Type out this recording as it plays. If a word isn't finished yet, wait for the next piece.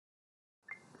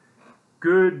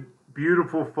Good,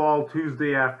 beautiful fall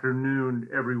Tuesday afternoon,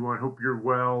 everyone. Hope you're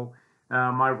well.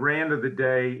 My rant of the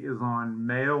day is on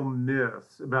male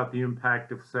myths about the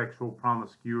impact of sexual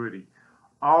promiscuity.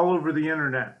 All over the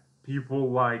internet,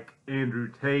 people like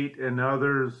Andrew Tate and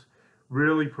others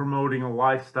really promoting a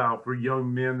lifestyle for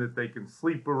young men that they can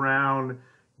sleep around,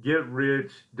 get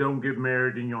rich, don't get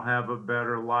married, and you'll have a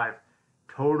better life.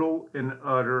 Total and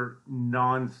utter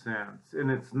nonsense.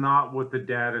 And it's not what the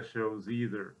data shows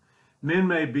either. Men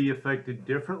may be affected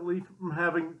differently from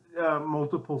having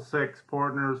multiple sex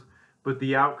partners, but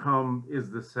the outcome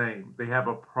is the same. They have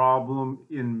a problem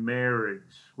in marriage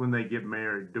when they get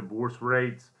married. Divorce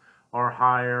rates are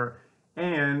higher,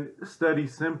 and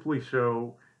studies simply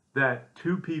show that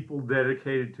two people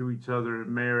dedicated to each other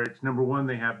in marriage, number one,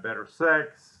 they have better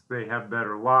sex, they have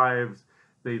better lives,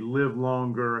 they live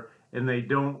longer, and they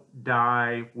don't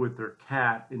die with their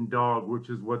cat and dog, which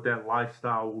is what that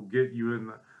lifestyle will get you in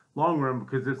the long run,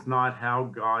 because it's not how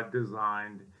God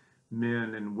designed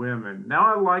men and women.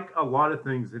 Now, I like a lot of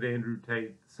things that Andrew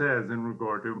Tate says in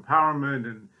regard to empowerment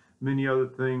and many other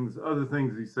things. Other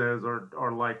things he says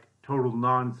are like total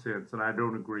nonsense, and I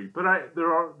don't agree. But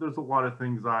there's a lot of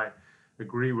things I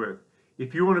agree with.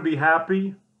 If you want to be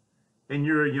happy and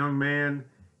you're a young man,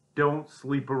 don't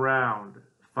sleep around.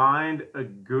 Find a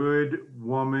good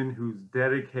woman who's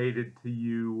dedicated to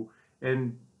you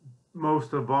and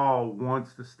most of all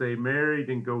wants to stay married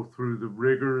and go through the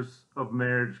rigors of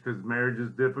marriage, because marriage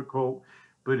is difficult,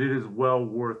 but it is well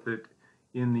worth it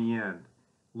in the end.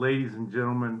 Ladies and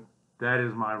gentlemen, that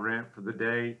is my rant for the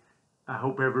day. I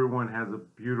hope everyone has a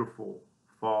beautiful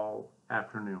fall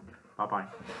afternoon. Bye-bye.